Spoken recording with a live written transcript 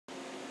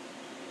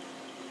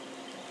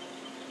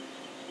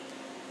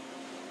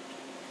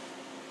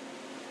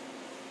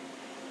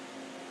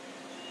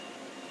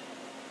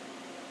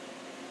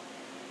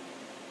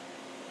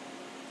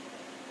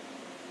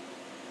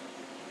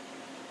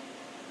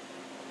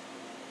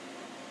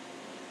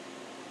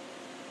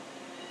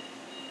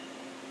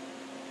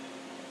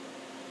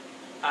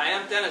Hi,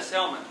 I'm Dennis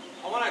Hillman.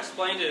 I want to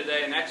explain to you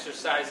today an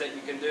exercise that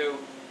you can do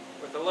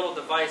with a little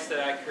device that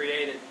I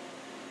created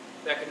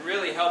that can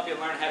really help you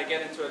learn how to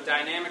get into a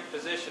dynamic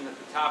position at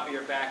the top of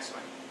your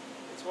backswing.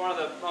 It's one of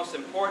the most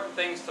important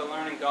things to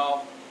learn in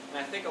golf, and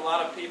I think a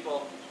lot of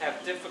people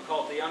have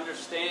difficulty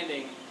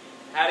understanding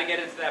how to get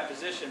into that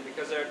position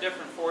because there are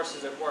different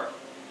forces at work.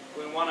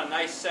 We want a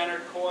nice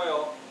centered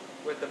coil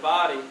with the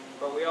body,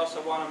 but we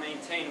also want to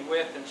maintain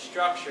width and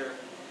structure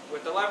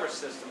with the lever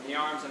system, the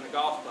arms and the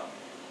golf club.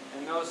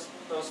 And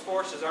those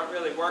forces aren't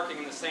really working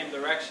in the same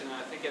direction, and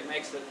I think it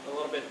makes it a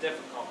little bit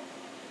difficult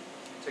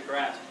to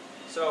grasp.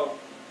 So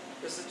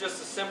this is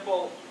just a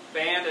simple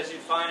band as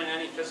you'd find in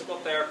any physical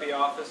therapy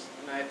office,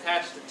 and I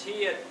attached a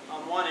T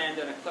on one end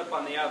and a clip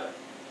on the other.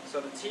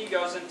 So the T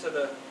goes into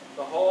the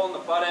hole in the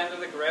butt end of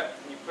the grip,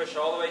 and you push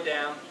all the way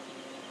down,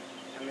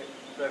 and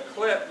the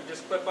clip, you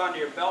just clip onto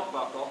your belt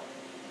buckle,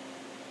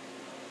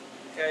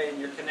 okay,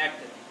 and you're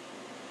connected.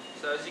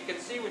 So as you can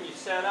see when you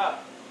set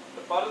up,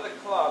 the butt of the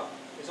club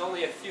is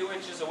only a few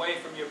inches away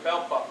from your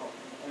belt buckle,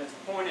 and it's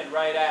pointed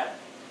right at it.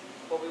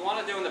 What we want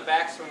to do in the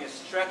backswing is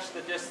stretch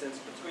the distance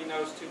between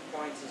those 2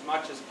 points as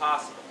much as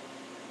possible.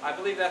 I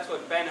believe that's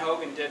what Ben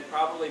Hogan did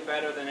probably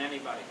better than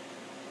anybody.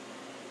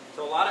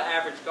 So a lot of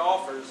average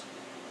golfers,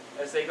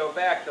 as they go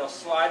back, they'll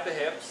slide the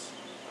hips,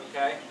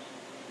 okay?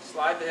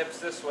 Slide the hips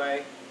this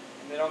way,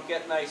 and they don't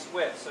get nice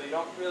width, so you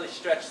don't really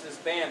stretch this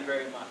band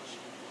very much.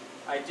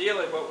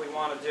 Ideally, what we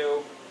want to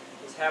do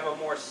is have a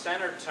more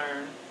centered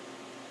turn.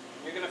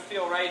 You're going to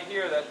feel right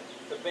here that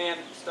the band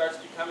starts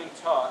becoming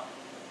taut.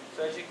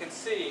 So as you can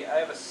see, I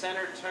have a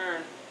centered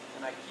turn,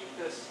 and I keep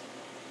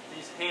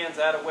these hands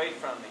out away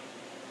from me.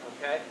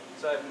 Okay?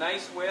 So I have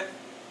nice width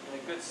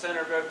and a good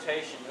centered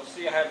rotation. You'll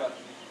see I have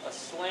a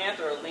slant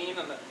or a lean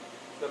on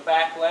the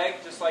back leg,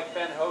 just like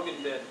Ben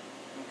Hogan did.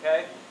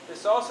 Okay?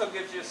 This also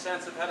gives you a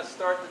sense of how to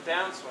start the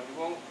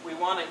downswing. We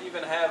want to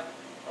even have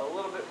a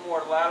little bit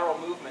more lateral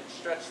movement,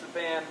 stretch the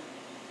band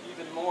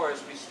even more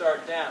as we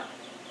start down.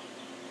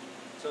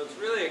 So it's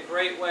really a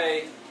great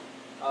way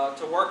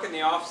to work in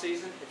the off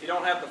season. If you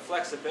don't have the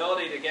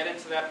flexibility to get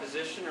into that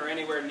position or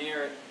anywhere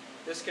near it,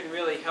 this can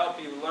really help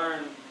you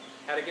learn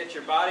how to get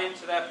your body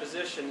into that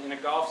position in a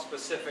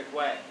golf-specific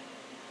way.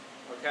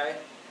 Okay?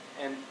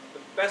 And the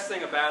best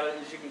thing about it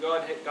is you can go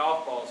ahead and hit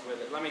golf balls with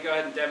it. Let me go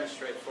ahead and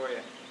demonstrate for you.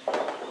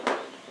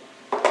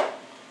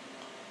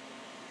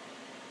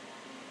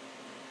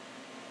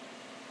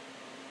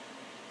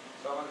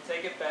 So I'm going to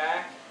take it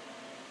back.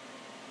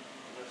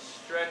 I'm going to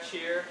stretch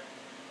here.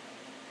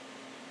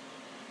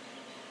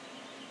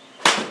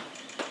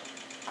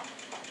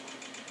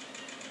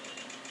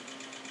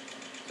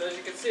 So as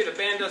you can see, the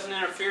band doesn't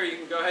interfere. You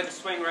can go ahead and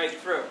swing right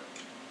through.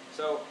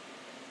 So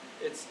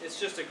it's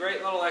just a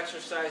great little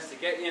exercise to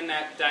get you in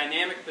that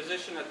dynamic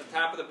position at the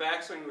top of the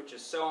backswing, which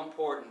is so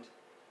important.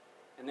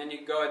 And then you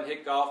can go ahead and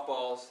hit golf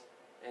balls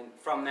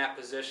from that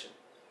position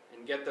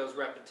and get those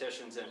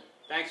repetitions in.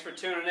 Thanks for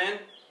tuning in.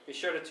 Be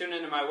sure to tune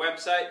into my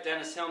website,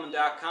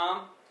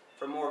 DennisHillman.com,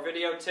 for more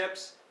video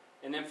tips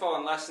and info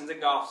and lessons at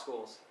golf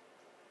schools.